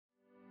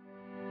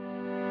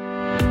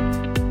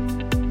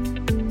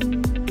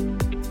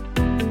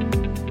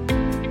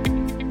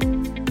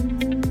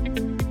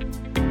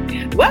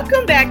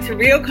Welcome back to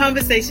Real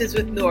Conversations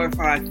with Nora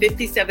for our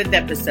 57th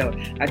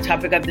episode. Our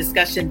topic of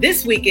discussion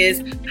this week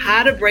is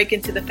how to break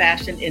into the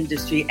fashion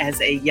industry as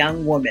a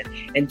young woman.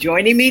 And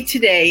joining me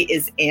today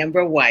is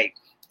Amber White.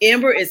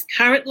 Amber is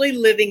currently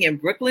living in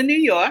Brooklyn, New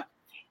York,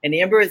 and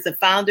Amber is the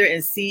founder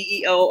and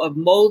CEO of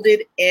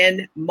Molded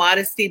in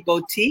Modesty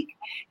Boutique,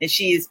 and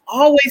she has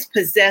always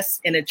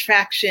possessed an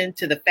attraction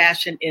to the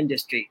fashion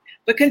industry,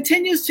 but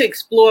continues to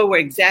explore where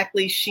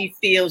exactly she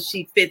feels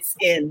she fits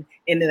in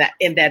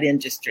that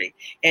industry.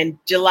 In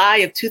July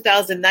of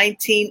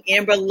 2019,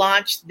 Amber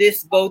launched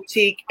this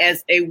boutique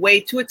as a way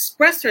to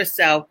express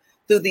herself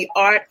through the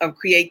art of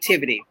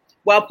creativity,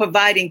 while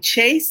providing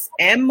chaste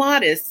and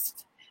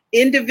modest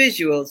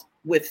individuals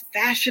with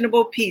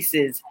fashionable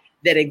pieces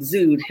that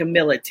exude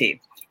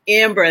humility.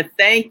 Amber,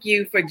 thank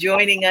you for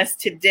joining us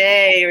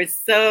today. We're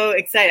so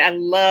excited. I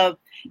love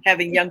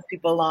having young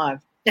people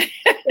on. Thank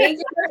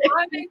you for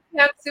having me.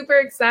 I'm super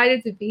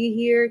excited to be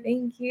here.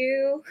 Thank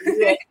you.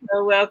 You're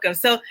so welcome.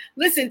 So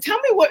listen, tell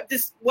me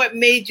what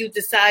made you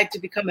decide to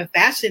become a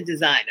fashion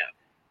designer?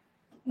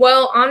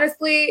 Well,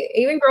 honestly,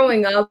 even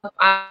growing up,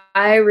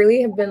 I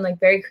really have been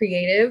very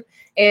creative.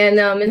 And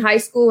in high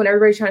school, when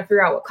everybody's trying to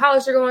figure out what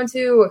college they're going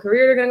to, what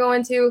career they're going to go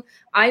into,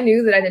 I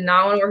knew that I did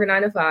not want to work a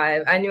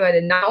 9-to-5. I knew I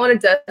did not want a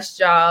desk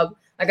job.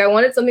 I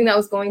wanted something that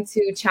was going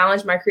to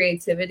challenge my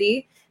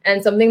creativity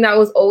and something that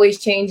was always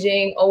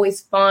changing,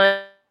 always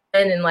fun,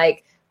 and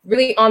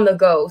really on the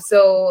go.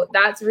 So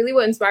that's really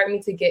what inspired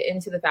me to get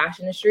into the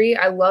fashion industry.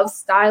 I love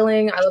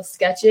styling, I love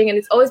sketching, and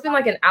it's always been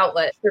an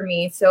outlet for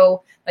me.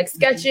 So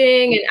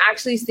sketching and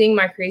actually seeing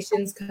my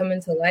creations come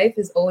into life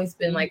has always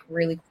been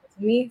really cool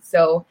to me.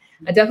 So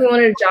I definitely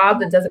wanted a job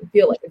that doesn't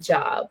feel like a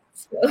job.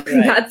 So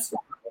that's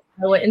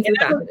how I went into the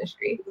fashion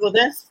industry. Well,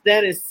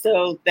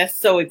 that's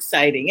so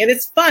exciting. And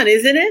it's fun,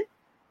 isn't it?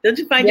 Don't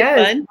you find it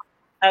fun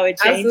how it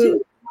changes?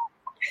 Absolutely.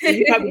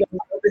 You probably don't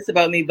know this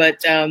about me,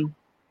 but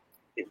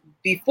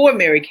before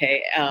Mary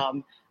Kay,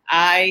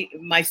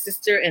 my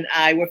sister and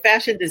I were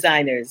fashion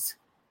designers.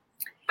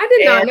 I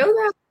did not know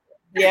that.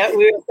 Yeah,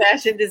 we were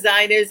fashion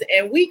designers,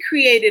 and we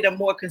created a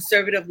more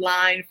conservative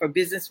line for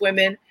business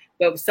women,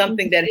 but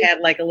something that had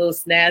a little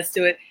snazz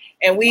to it.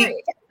 And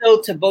we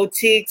sold to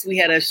boutiques. We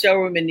had a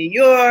showroom in New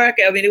York.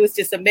 I mean, it was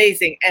just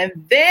amazing. And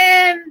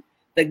then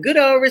the good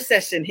old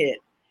recession hit.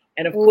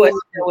 And of course,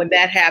 when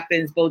that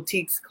happens,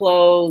 boutiques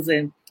close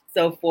and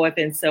so forth.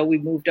 And so we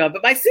moved on.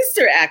 But my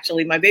sister,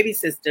 actually, my baby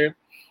sister,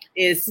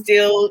 is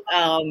still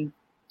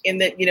in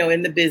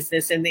the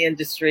business, in the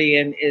industry,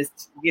 and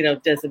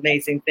does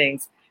amazing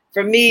things.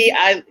 For me,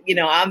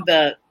 I'm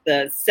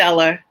the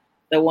seller,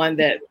 the one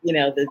that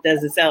that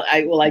does the sell.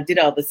 I did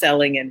all the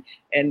selling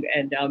and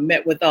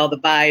met with all the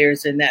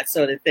buyers and that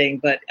sort of thing.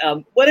 But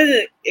what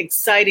an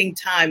exciting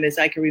time, as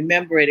I can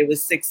remember it. It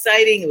was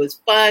exciting. It was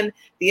fun.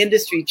 The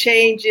industry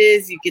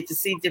changes. You get to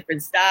see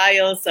different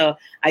styles. So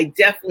I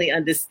definitely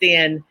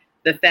understand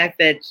the fact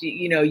that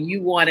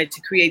you wanted to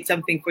create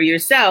something for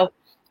yourself,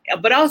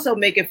 but also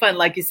make it fun,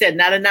 like you said,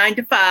 not a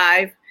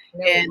 9-to-5.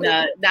 And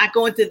not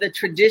going to the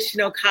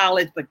traditional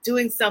college, but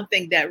doing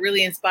something that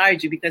really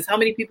inspired you, because how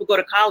many people go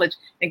to college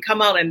and come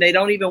out and they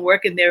don't even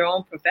work in their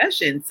own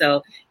profession?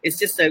 So it's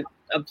just a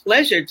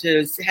pleasure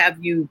to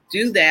have you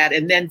do that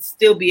and then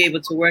still be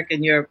able to work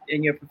in your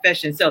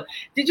profession. So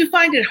did you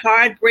find it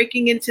hard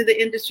breaking into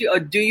the industry, or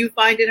do you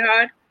find it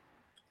hard?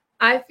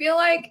 I feel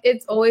like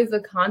it's always a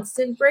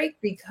constant break,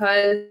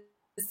 because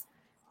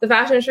the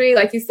fashion industry,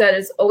 like you said,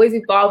 is always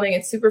evolving.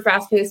 It's super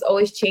fast paced,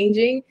 always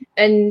changing.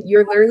 And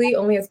you're literally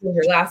only as good as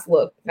your last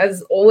look.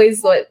 That's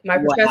always what my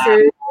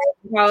professor in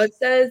college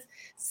says.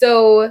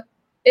 So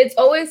it's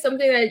always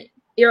something that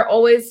you're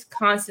always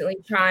constantly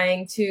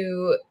trying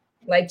to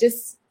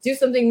just do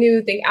something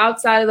new, think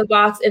outside of the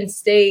box, and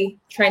stay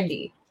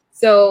trendy.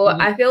 So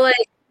I feel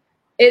like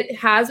it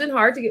has been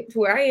hard to get to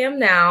where I am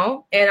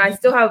now. And I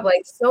still have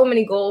so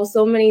many goals,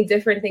 so many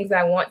different things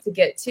I want to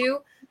get to.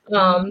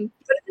 But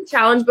it's a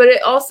challenge, but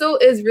it also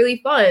is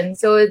really fun.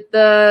 So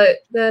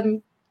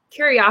the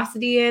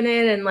curiosity in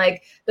it, and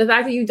the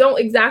fact that you don't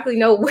exactly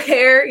know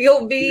where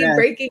you'll be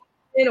breaking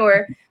in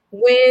or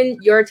when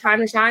your time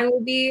to shine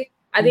will be,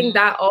 I think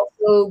that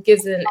also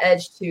gives it an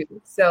edge too.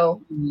 So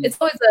it's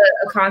always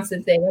a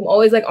constant thing. I'm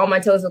always on my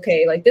toes.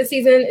 Okay, this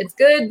season it's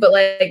good, but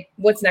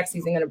what's next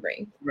season gonna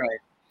bring? Right.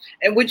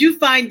 And do you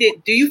find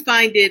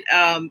it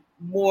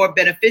more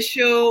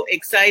beneficial,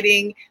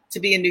 exciting to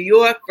be in New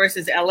York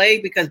versus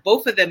LA? Because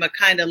both of them are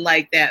kind of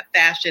like that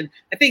fashion.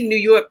 I think New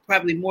York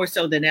probably more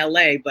so than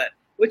LA, but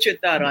what's your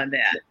thought on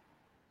that?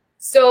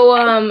 So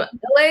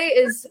LA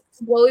is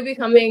slowly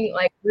becoming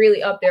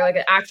really up there,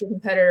 an actual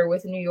competitor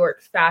with New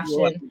York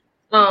fashion.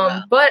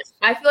 But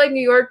I feel like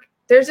New York,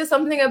 there's just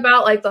something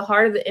about the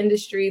heart of the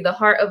industry, the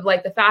heart of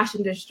the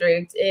fashion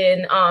district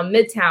in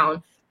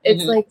Midtown.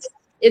 It's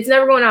it's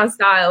never going out of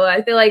style.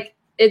 I feel like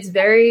it's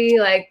very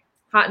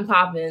hot and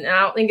popping, and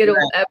I don't think it'll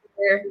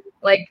ever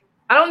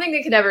I don't think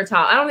it could ever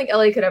top. I don't think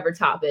LA could ever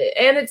top it.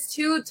 And it's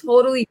two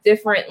totally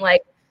different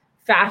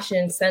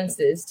fashion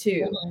senses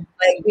too.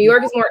 Like New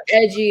York is more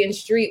edgy and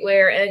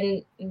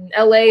streetwear, and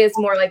LA is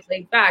more like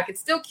laid back. It's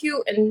still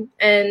cute and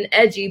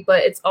edgy,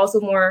 but it's also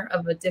more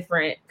of a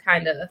different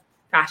kind of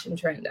fashion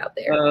trend out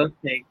there.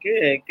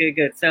 Okay,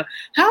 good. So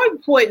how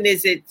important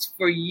is it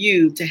for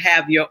you to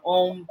have your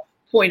own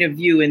point of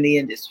view in the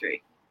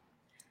industry?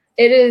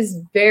 It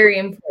is very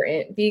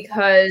important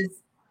because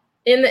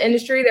in the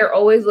industry, they're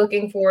always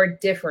looking for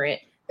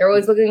different. They're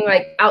always looking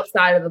like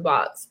outside of the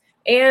box.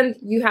 And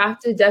you have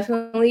to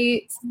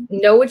definitely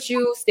know what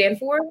you stand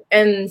for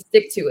and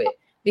stick to it,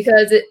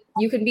 because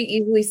you can be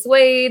easily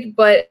swayed.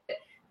 But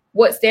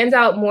what stands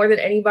out more than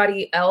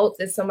anybody else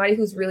is somebody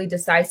who's really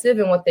decisive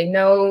in what they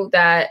know,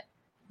 that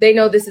they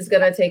know this is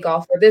going to take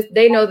off, or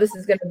they know this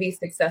is going to be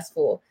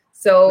successful.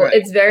 So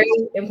It's very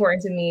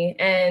important to me.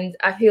 And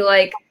I feel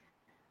like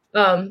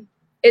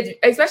it's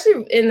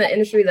especially in the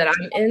industry that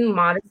I'm in,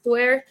 modest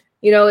wear,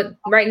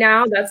 right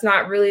now, that's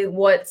not really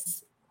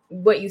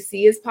what you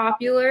see is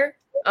popular.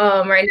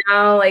 Right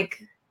now,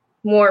 like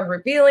more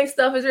revealing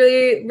stuff is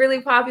really,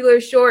 really popular.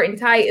 Short and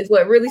tight is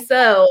what really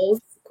sells,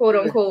 quote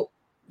unquote.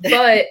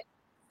 But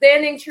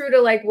standing true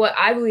to like what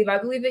I believe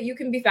that you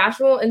can be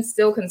fashionable and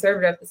still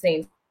conservative at the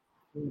same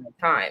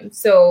time.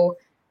 So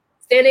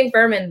standing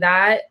firm in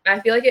that, I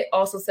feel like it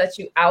also sets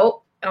you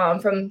out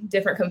from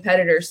different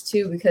competitors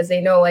too, because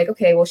they know like,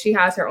 okay, well, she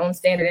has her own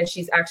standard and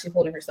she's actually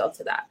holding herself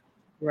to that.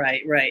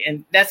 Right.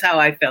 And that's how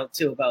I felt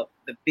too about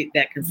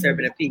that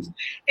conservative piece.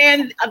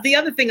 And the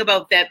other thing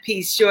about that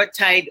piece, short,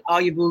 tight,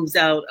 all your boobs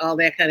out, all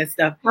that kind of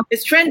stuff,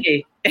 it's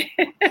trendy.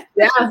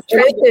 Yeah,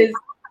 it is.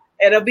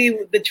 It'll be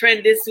the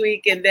trend this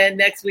week, and then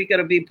next week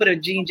it'll be put a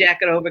jean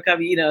jacket over,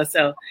 cover,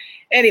 So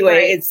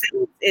anyway,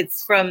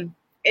 it's from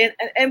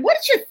and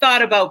what's your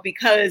thought about,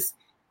 because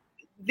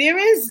there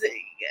is,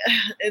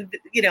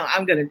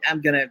 I'm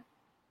gonna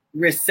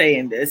risk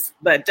saying this,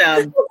 but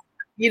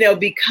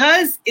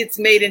because it's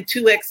made in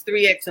 2X,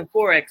 3X, and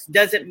 4X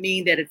doesn't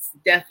mean that it's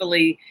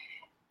definitely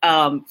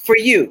for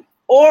you.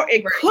 Or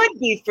it could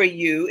be for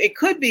you. It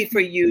could be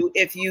for you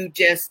if you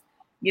just,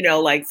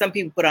 like some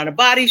people put on a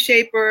body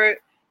shaper,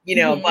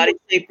 body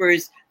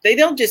shapers, they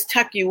don't just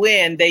tuck you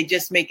in, they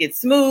just make it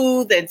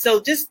smooth. And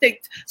so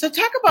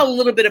talk about a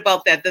little bit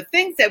about that. The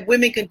things that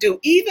women can do,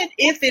 even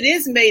if it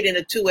is made in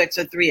a 2X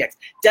or 3X,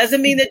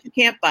 doesn't mean that you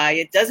can't buy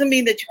it, doesn't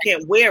mean that you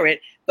can't wear it,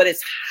 but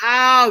it's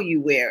how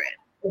you wear it.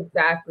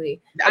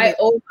 Exactly. I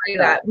always say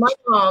that. My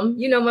mom,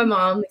 my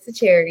mom, Lisa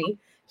Charity,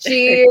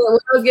 when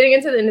I was getting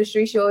into the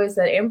industry, she always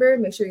said, Amber,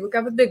 make sure you look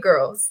out for big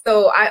girls.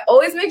 So I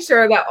always make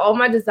sure that all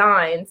my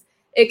designs,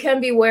 it can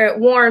be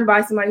worn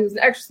by somebody who's an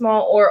extra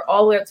small or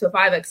all the way up to a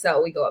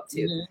 5XL we go up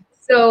to. Mm-hmm.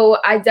 So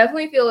I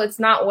definitely feel it's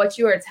not what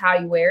you are, it's how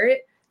you wear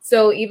it.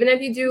 So even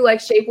if you do like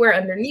shapewear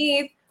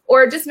underneath,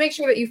 or just make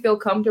sure that you feel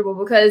comfortable,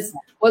 because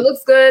what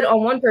looks good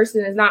on one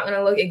person is not going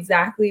to look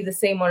exactly the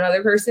same on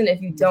another person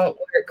if you don't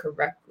wear it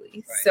correctly.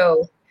 Right.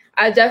 So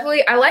I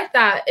like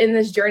that in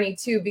this journey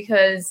too,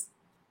 because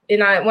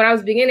when I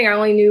was beginning, I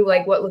only knew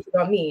like what looked good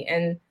on me,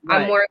 and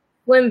I'm more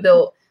slim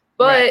built.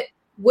 But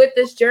with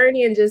this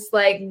journey and just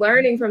like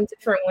learning from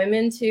different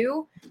women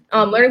too,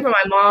 learning from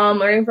my mom,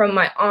 learning from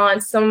my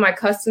aunts, some of my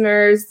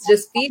customers,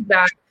 just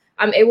feedback,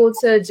 I'm able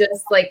to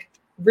just like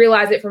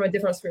realize it from a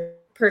different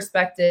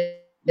perspective.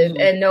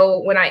 And know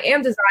when I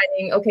am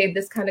designing, okay,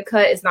 this kind of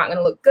cut is not going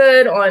to look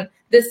good on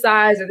this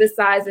size or this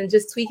size, and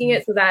just tweaking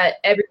it so that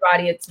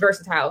it's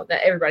versatile,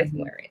 that everybody can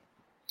wear it.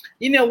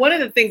 One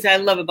of the things I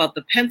love about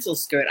the pencil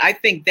skirt, I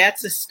think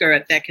that's a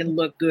skirt that can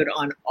look good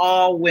on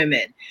all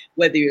women,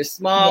 whether you're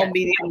small,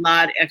 medium,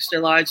 large, extra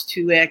large,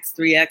 2X,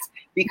 3X,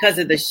 because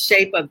of the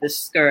shape of the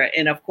skirt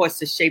and, of course,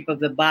 the shape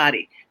of the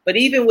body. But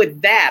even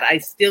with that, I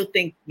still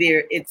think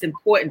it's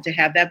important to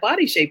have that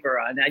body shaper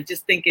on. I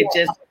just think it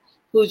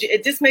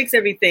just makes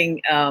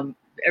everything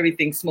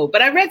smooth.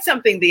 But I read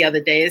something the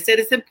other day. It said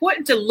it's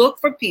important to look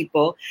for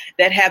people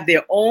that have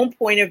their own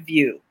point of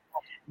view.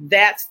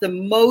 That's the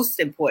most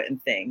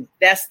important thing.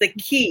 That's the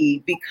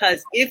key,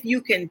 because if you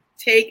can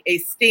take a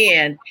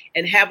stand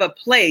and have a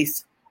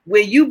place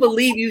where you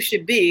believe you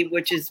should be,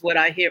 which is what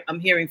I'm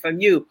hearing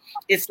from you,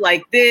 it's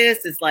like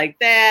this, it's like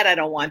that, I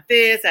don't want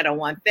this, I don't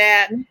want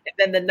that. And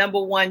then the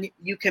number one,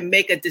 you can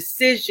make a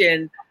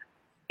decision.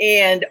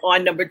 And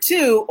on number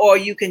two, or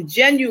you can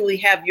genuinely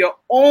have your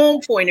own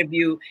point of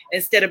view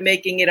instead of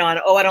making it on,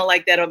 I don't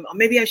like that, or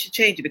maybe I should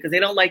change it because they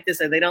don't like this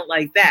or they don't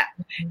like that.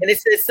 And it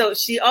says, so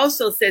she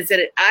also says that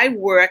it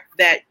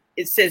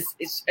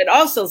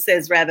also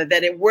says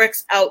that it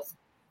works out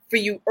for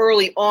you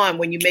early on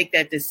when you make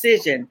that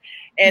decision.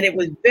 And it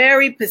was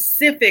very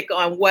specific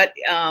on what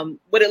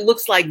it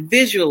looks like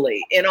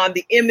visually and on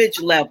the image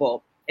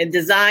level and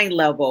design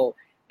level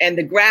and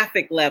the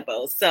graphic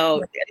level.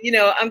 So,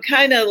 I'm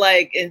kind of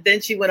like, and then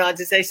she went on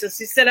to say, so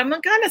she said, I'm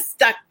kind of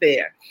stuck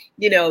there,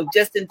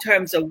 just in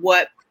terms of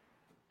what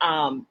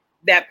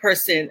that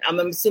person, I'm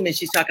assuming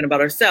she's talking about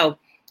herself,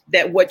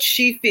 that what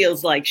she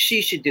feels like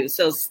she should do.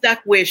 So stuck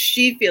where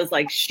she feels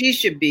like she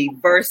should be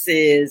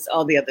versus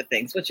all the other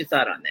things. What's your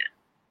thought on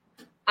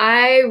that?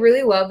 I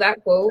really love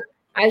that quote.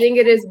 I think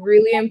it is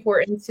really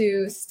important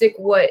to stick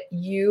what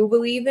you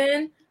believe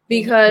in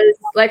because,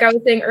 like I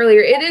was saying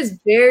earlier, it is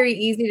very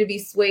easy to be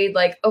swayed.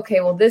 Like,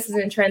 okay, well, this is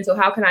in trend, so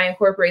how can I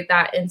incorporate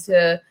that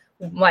into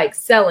like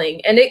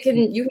selling? And you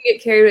can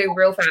get carried away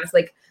real fast.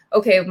 Like,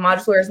 okay,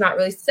 modest wear is not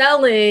really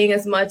selling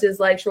as much as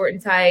like short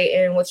and tight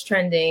and what's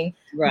trending,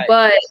 right?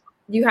 But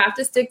you have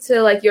to stick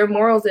to like your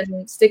morals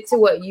and stick to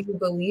what you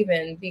believe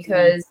in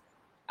because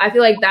I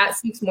feel like that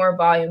speaks more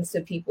volumes to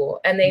people,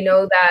 and they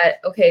know that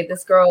okay,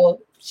 this girl.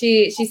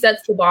 She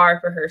sets the bar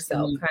for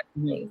herself, kind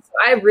of thing. So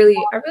I really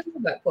love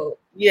that quote.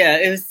 Yeah,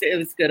 it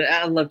was good.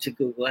 I love to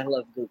Google. I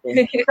love Google.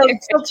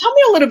 So tell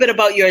me a little bit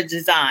about your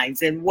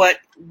designs and what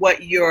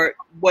you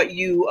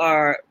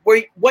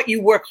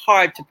work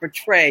hard to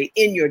portray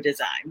in your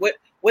design.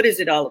 What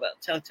is it all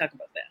about? Talk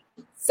about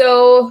that.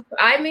 So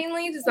I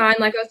mainly design,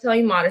 like I was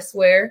telling you, modest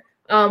wear.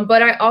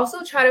 But I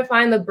also try to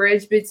find the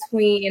bridge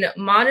between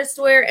modest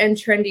wear and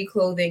trendy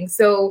clothing.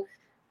 So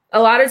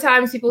a lot of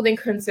times people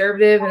think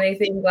conservative and they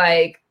think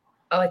like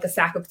a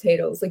sack of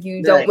potatoes. Like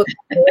you don't look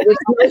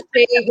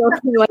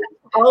like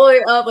all the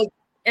way up. Like,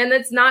 and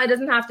it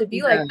doesn't have to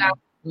be like that.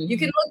 You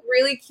can look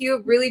really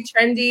cute, really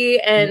trendy,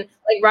 and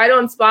like right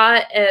on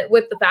spot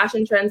with the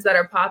fashion trends that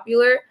are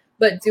popular,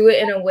 but do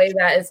it in a way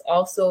that is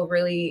also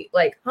really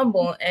like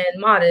humble and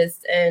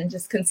modest and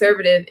just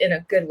conservative in a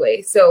good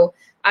way. So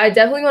I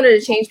definitely wanted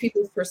to change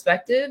people's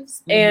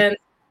perspectives. And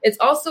it's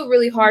also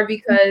really hard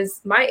because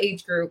my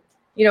age group,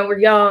 we're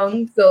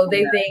young, so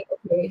they think,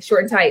 okay,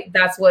 short and tight,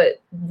 that's what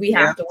we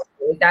have to work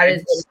with. That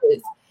is what it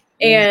is.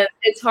 And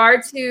it's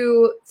hard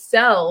to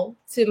sell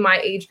to my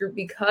age group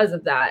because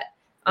of that.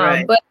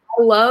 But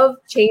I love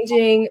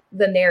changing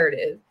the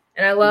narrative.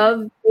 And I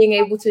love being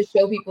able to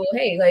show people,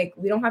 hey, like,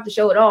 we don't have to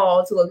show it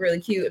all to look really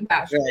cute and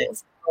fashionable.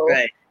 So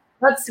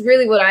that's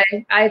really what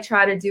I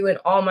try to do in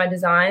all my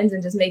designs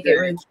and just make it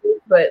really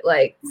cute, but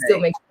like still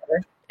make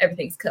sure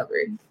everything's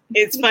covered.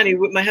 It's funny.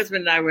 My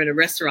husband and I were in a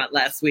restaurant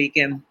last week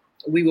and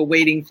we were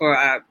waiting for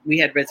we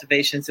had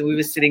reservations and we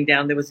were sitting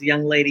down. There was a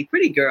young lady,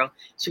 pretty girl.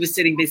 She was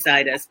sitting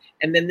beside us.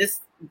 And then this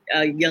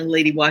young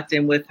lady walked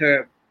in with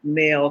her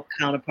male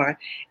counterpart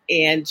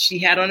and she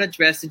had on a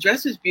dress. The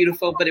dress was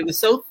beautiful, but it was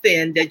so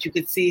thin that you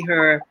could see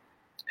her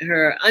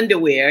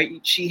underwear.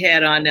 She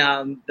had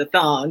on the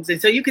thongs.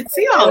 And so you could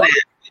see all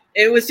that.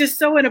 It was just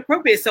so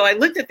inappropriate. So I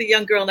looked at the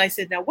young girl and I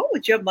said, now, what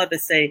would your mother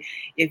say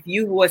if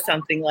you wore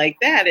something like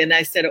that? And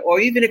I said, or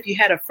even if you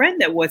had a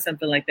friend that wore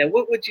something like that,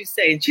 what would you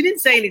say? And she didn't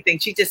say anything.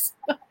 She just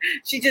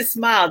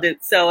smiled.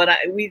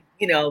 We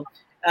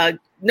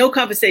no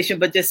conversation,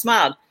 but just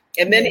smiled.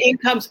 And then in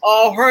comes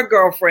all her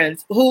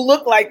girlfriends who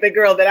look like the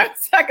girl that I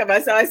was talking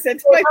about. So I said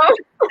to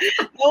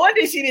myself, no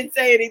wonder she didn't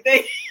say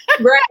anything.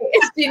 Right.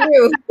 She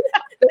knew.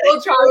 The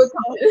whole trial was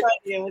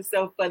funny. It was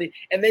so funny.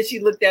 And then she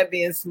looked at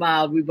me and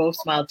smiled. We both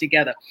smiled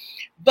together.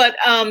 But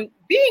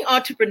being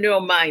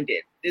entrepreneurial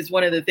minded is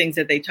one of the things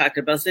that they talked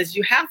about. It says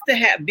you have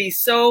to be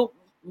so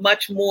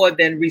much more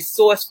than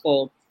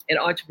resourceful and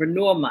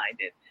entrepreneur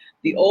minded.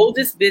 The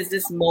oldest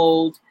business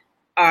molds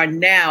are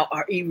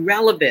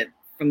irrelevant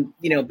from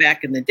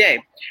back in the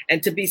day.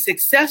 And to be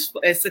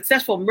a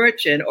successful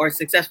merchant or a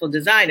successful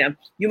designer,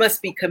 you must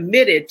be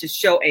committed to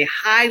show a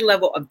high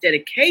level of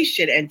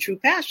dedication and true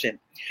passion.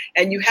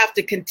 And you have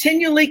to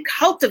continually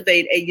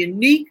cultivate a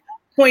unique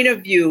point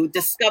of view,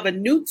 discover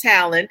new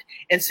talent,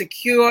 and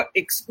secure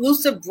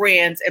exclusive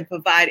brands and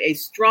provide a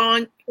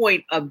strong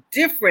point of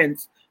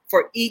difference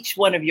for each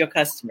one of your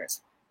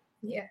customers.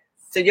 Yeah.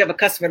 So you have a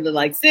customer that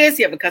likes this,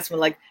 you have a customer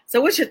like,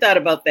 so what's your thought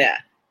about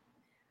that?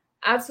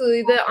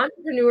 Absolutely. The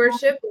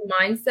entrepreneurship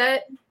mindset,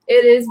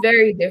 it is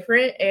very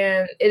different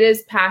and it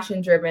is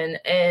passion driven.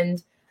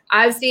 And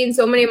I've seen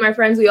so many of my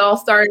friends, we all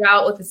started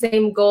out with the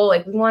same goal.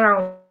 Like we want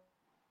our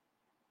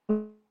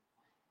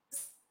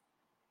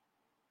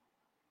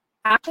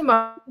passion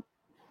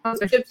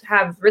relationships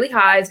have really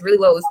highs, really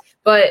lows.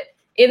 But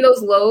in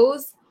those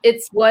lows,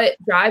 it's what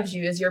drives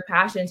you is your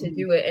passion to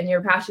do it and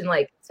your passion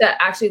like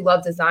to actually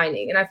love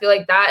designing. And I feel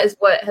like that is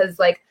what has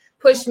like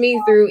pushed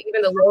me through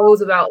even the lows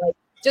about like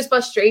just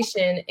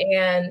frustration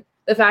and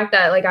the fact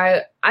that like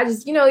I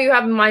just, you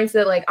have a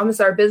mindset like I'm gonna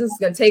start a business, is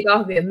gonna take off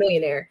and be a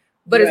millionaire,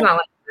 but it's not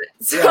like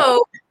that.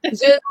 So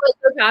just like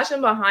the passion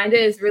behind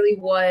it is really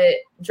what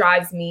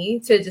drives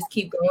me to just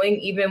keep going,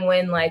 even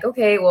when like,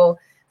 okay, well,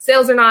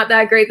 sales are not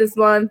that great this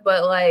month,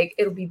 but like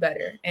it'll be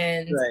better.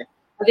 And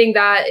I think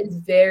that is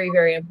very,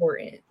 very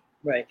important.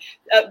 Right.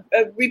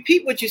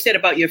 Repeat what you said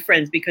about your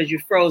friends because you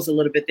froze a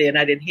little bit there and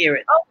I didn't hear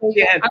it.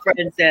 Okay. You have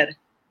friends that.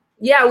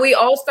 Yeah, we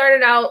all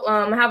started out.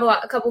 I have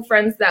a couple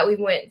friends that we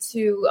went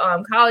to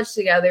college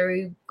together.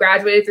 We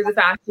graduated through the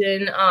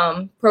fashion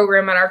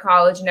program at our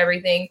college and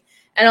everything.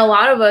 And a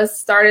lot of us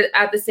started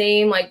at the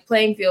same like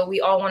playing field.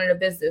 We all wanted a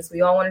business.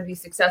 We all wanted to be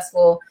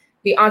successful,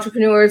 be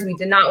entrepreneurs. We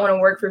did not want to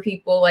work for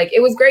people. Like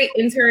it was great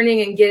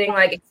interning and getting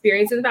like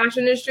experience in the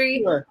fashion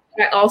industry. Sure.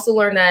 I also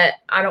learned that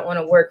I don't want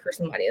to work for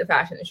somebody in the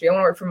fashion industry. I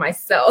want to work for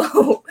myself.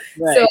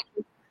 Right. So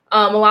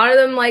a lot of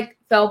them like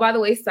fell by the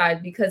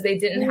wayside because they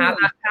didn't have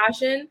that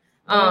passion.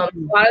 A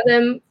lot of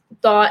them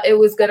thought it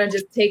was gonna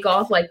just take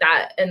off like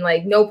that and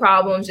like no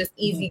problems, just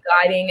easy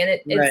guiding, and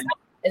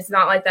it's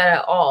not like that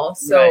at all.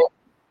 So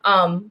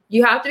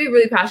you have to be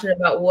really passionate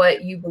about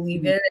what you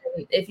believe in,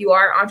 and if you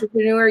are an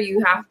entrepreneur,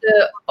 you have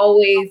to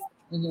always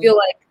feel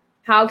like,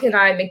 how can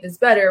I make this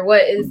better?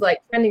 What is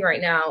like trending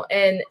right now?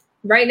 And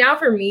right now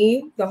for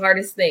me, the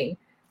hardest thing,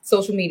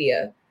 social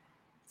media.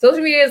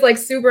 Social media is like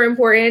super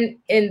important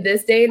in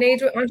this day and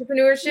age with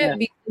entrepreneurship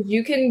because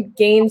you can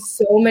gain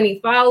so many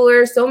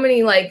followers, so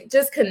many like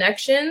just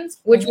connections,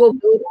 which will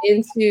build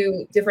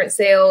into different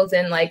sales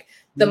and like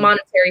the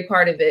monetary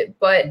part of it.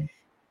 But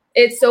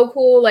it's so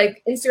cool.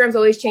 Like Instagram's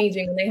always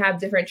changing and they have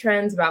different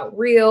trends about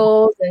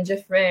reels and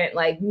different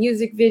like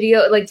music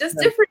video, like just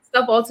different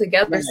stuff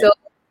altogether. So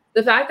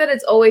the fact that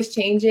it's always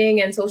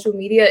changing and social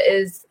media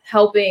is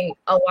helping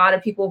a lot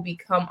of people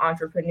become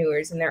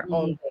entrepreneurs in their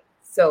own way.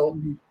 So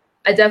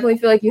I definitely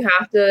feel like you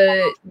have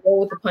to roll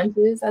with the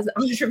punches as an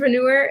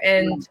entrepreneur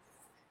and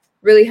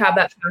really have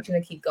that passion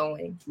to keep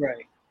going.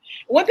 Right.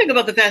 One thing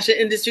about the fashion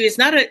industry, it's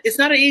not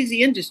an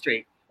easy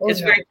industry.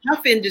 It's a very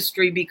tough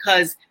industry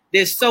because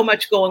there's so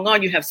much going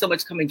on. You have so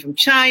much coming from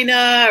China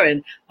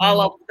and all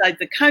outside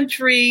the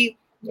country.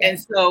 And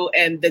so,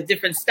 and the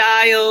different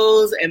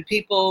styles and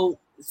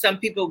some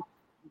people,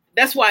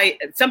 that's why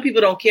some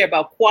people don't care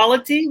about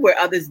quality where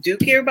others do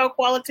care about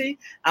quality.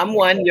 I'm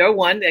one, you're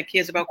one that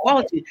cares about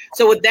quality.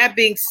 So with that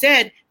being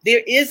said,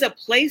 there is a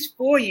place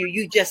for you.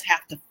 You just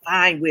have to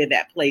find where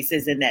that place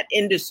is in that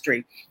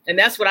industry. And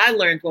that's what I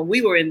learned when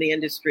we were in the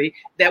industry,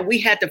 that we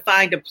had to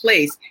find a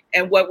place.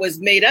 And what was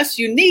made us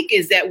unique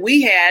is that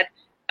we had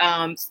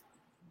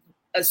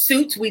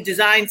suits. We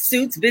designed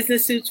suits,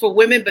 business suits for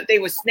women, but they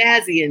were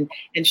snazzy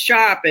and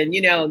sharp. And,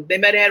 you know, they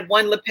might have had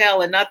one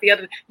lapel and not the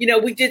other. You know,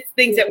 we did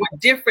things that were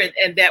different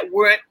and that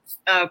weren't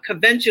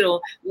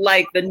conventional,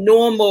 like the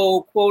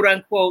normal, quote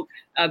unquote,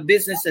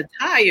 business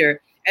attire.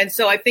 And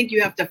so I think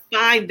you have to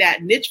find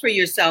that niche for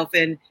yourself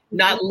and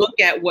not look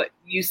at what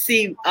you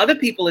see other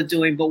people are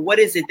doing, but what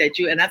is it that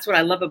and that's what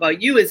I love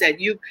about you, is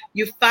that you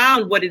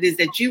found what it is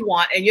that you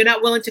want and you're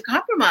not willing to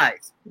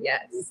compromise.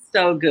 Yes.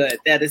 So good.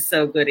 That is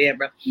so good,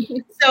 Amber.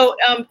 So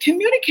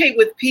communicate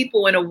with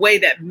people in a way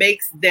that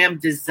makes them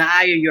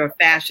desire your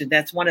fashion.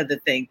 That's one of the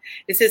things.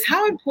 It says,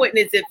 how important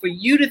is it for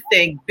you to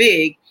think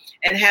big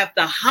and have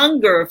the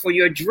hunger for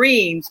your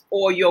dreams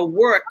or your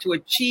work to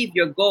achieve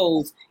your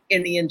goals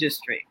in the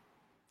industry?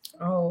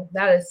 Oh,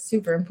 that is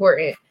super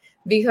important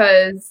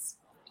because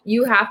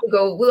you have to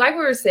go, like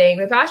we were saying,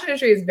 the fashion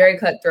industry is very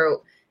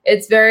cutthroat.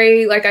 It's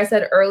very, like I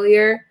said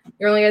earlier,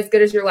 you're only as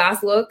good as your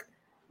last look.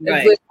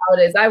 That's how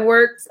it is. I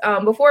worked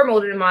before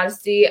Molded in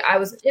Modesty. I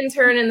was an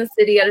intern in the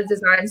city at a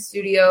design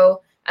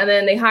studio, and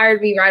then they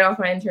hired me right off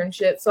my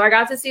internship. So I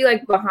got to see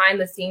like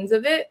behind the scenes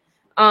of it.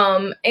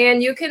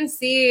 And you can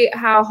see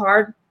how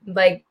hard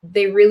like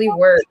they really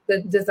work,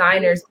 the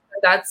designers.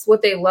 That's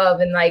what they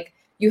love. And like,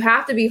 you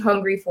have to be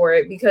hungry for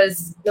it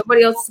because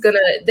nobody else is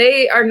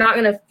they are not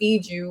gonna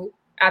feed you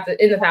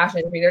in the fashion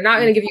industry. They're not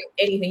gonna give you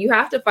anything. You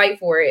have to fight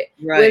for it.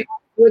 Right.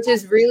 Which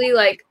is really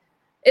like,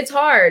 it's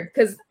hard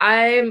because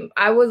I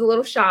was a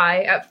little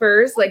shy at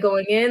first, like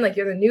going in, like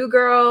you're the new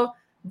girl,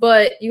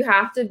 but you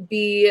have to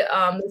be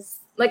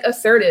like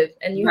assertive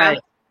and you have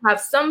to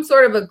have some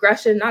sort of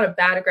aggression, not a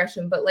bad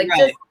aggression, but like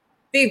just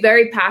be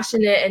very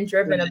passionate and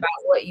driven about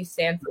what you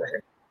stand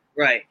for.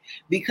 Right.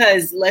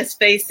 Because let's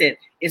face it,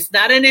 it's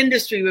not an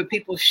industry where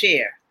people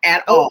share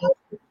at all,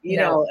 you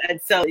know, and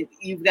so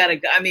you've got to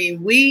go. I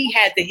mean, we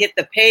had to hit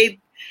the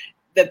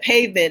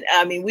pavement.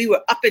 I mean, we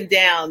were up and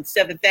down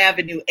 7th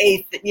Avenue,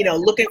 8th, you know,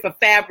 looking for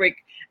fabric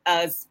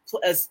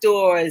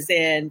stores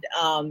and,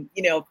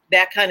 you know,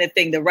 that kind of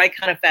thing, the right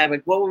kind of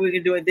fabric. What were we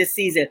going to do this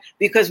season?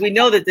 Because we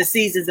know that the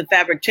seasons of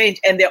fabric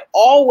change and they're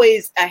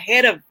always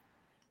ahead of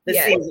the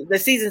season. The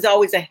season's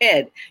always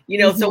ahead, you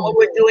know. So what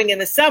we're doing in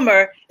the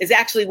summer is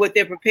actually what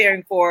they're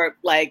preparing for,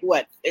 like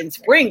what in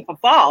spring for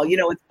fall. You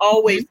know, it's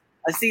always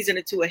a season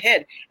or two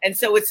ahead, and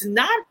so it's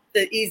not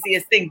the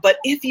easiest thing. But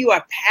if you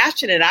are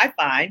passionate, I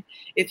find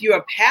if you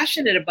are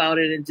passionate about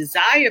it and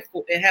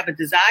have a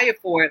desire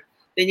for it,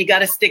 then you got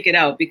to stick it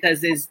out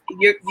because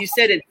you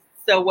said it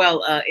so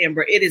well,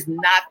 Amber. It is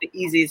not the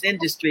easiest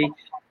industry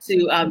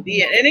to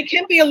be in, and it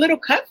can be a little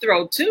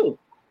cutthroat too.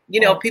 You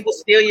know, people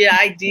steal your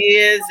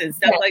ideas and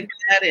stuff like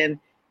that.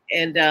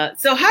 And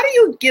so how do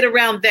you get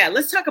around that?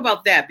 Let's talk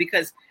about that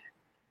because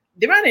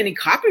there aren't any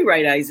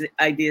copyright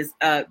ideas.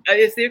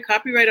 Is there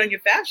copyright on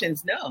your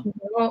fashions? No.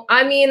 Well,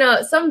 I mean,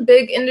 some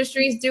big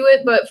industries do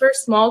it, but for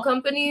small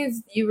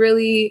companies,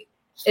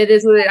 it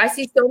is what it is. I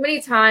see so many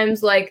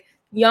times like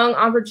young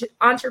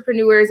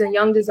entrepreneurs and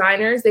young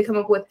designers, they come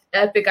up with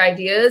epic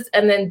ideas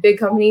and then big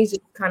companies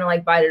just kind of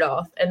like bite it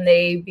off and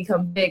they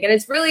become big.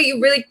 And you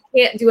really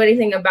can't do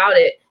anything about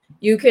it.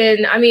 You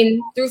can, I mean,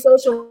 through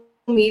social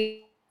media,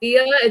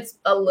 it's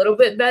a little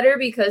bit better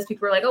because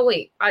people are like, oh,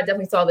 wait, I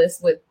definitely saw this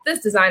with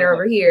this designer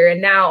over here.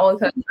 And now all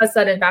of a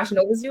sudden Fashion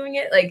Nova's doing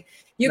it. Like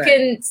you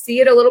can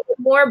see it a little bit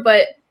more,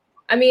 but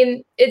I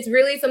mean, it's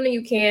really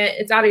something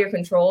it's out of your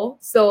control.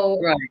 So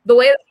Right. the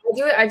way that I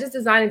do it, I just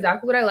design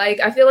exactly what I like.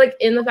 I feel like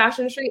in the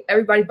fashion industry,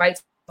 everybody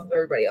bites off of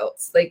everybody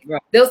else. Like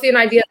Right. they'll see an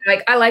idea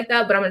like, I like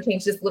that, but I'm going to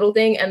change this little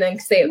thing and then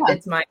say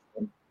it's mine.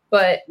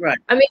 But right.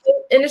 I mean,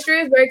 the industry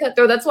is very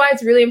cutthroat. That's why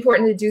it's really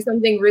important to do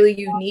something really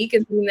unique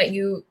and something that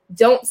you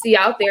don't see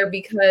out there,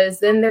 because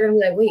then they're going to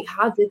be like, wait,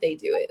 how did they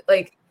do it?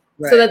 Like,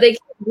 so that they can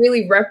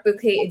really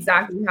replicate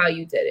exactly how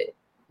you did it.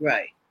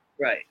 Right.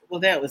 Right. Well,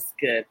 that was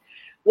good.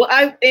 Well,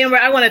 Amber,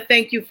 I want to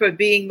thank you for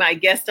being my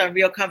guest on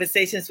Real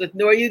Conversations with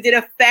Noor. You did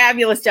a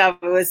fabulous job.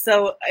 It was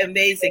so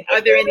amazing. Are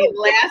there any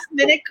last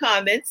minute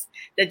comments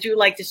that you'd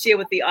like to share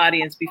with the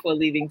audience before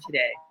leaving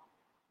today?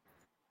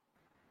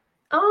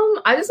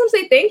 I just want to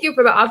say thank you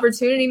for the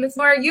opportunity, Ms.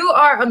 Noor. You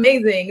are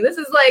amazing. This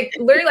is like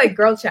literally like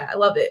girl chat. I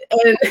love it.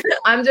 And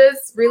I'm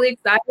just really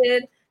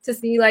excited to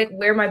see like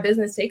where my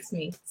business takes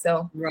me.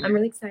 So I'm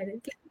really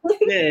excited.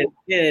 Good.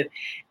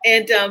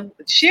 And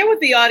share with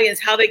the audience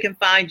how they can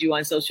find you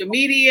on social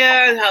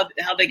media,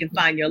 how they can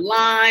find your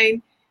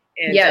line.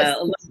 And yes.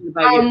 A little bit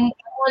about you.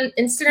 On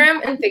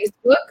Instagram and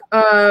Facebook,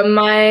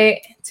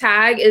 my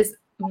tag is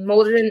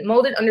molded_in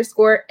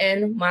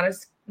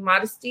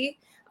modesty.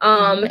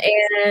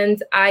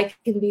 And I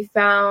can be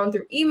found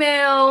through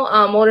email,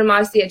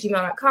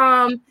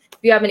 moldedmodesty@gmail.com. If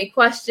you have any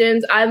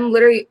questions, I'm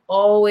literally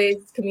always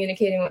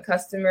communicating with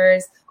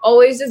customers,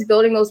 always just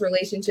building those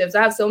relationships.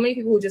 I have so many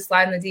people who just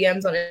slide in the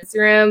DMs on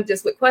Instagram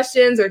just with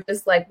questions or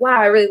just like,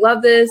 wow, I really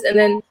love this. And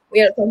then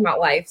we end up talking about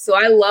life. So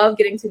I love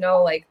getting to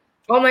know like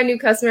all my new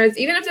customers,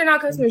 even if they're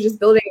not customers, just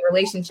building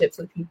relationships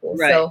with people.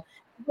 Right. So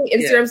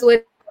Instagram's the way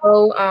to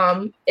go.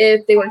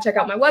 If they want to check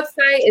out my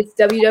website, it's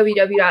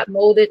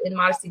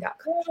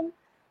www.moldedinmodesty.com.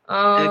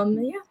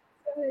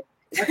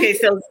 Okay,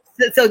 so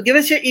give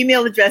us your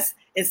email address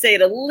and say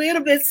it a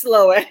little bit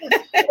slower.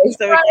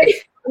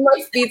 I'm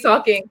like speed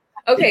talking.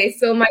 Okay,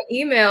 so my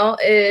email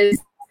is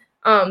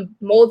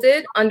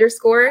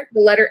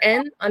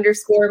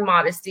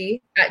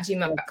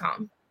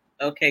molded_N_modesty@gmail.com.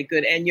 Okay,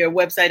 good. And your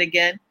website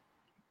again?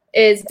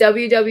 Is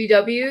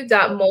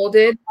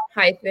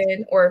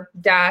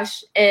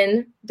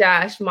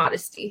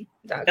www.molded-n-modesty.com.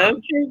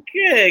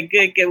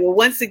 Okay, good. Well,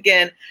 once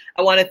again,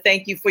 I want to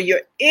thank you for your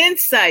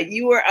insight.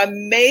 You were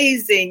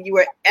amazing. You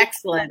were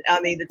excellent.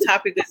 I mean, the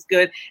topic is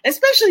good,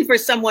 especially for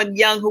someone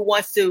young who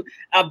wants to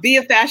be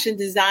a fashion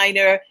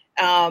designer.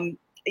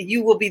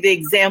 You will be the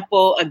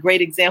example, a great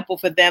example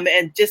for them,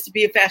 and just to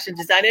be a fashion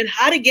designer and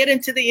how to get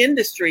into the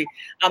industry.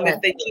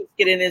 If they choose to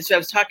get in the industry. I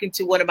was talking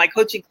to one of my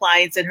coaching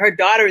clients, and her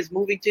daughter is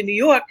moving to New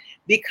York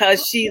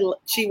because she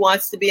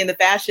wants to be in the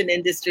fashion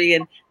industry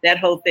and that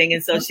whole thing.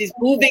 And so she's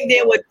moving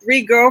there with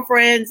 3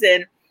 girlfriends,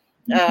 and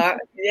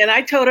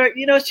I told her,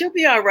 she'll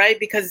be all right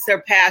because it's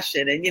her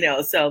passion. And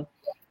so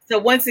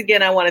once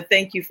again, I want to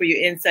thank you for your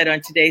insight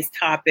on today's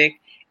topic,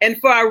 and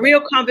for our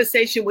Real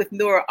Conversation with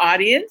Noor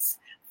audience.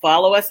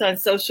 Follow us on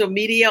social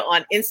media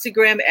on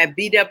Instagram at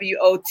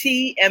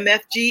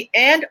BWOTMFG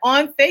and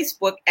on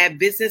Facebook at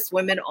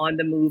Businesswomen on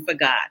the Move for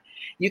God.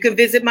 You can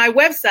visit my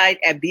website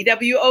at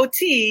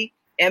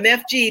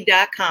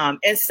BWOTMFG.com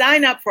and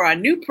sign up for our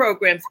new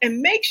programs,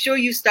 and make sure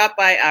you stop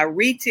by our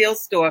retail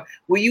store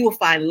where you will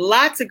find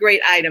lots of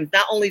great items,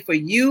 not only for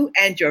you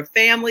and your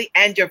family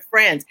and your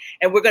friends.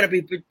 And we're going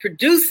to be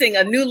producing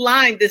a new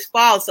line this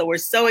fall, so we're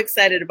so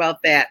excited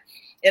about that.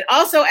 And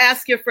also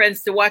ask your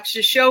friends to watch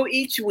the show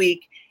each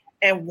week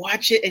and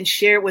watch it and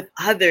share it with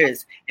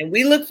others. And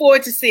we look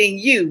forward to seeing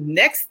you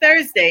next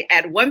Thursday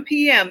at 1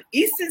 p.m.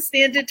 Eastern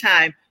Standard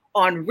Time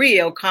on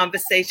Real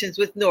Conversations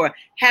with Noor.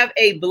 Have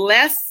a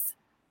blessed,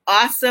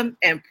 awesome,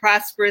 and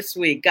prosperous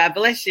week. God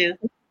bless you.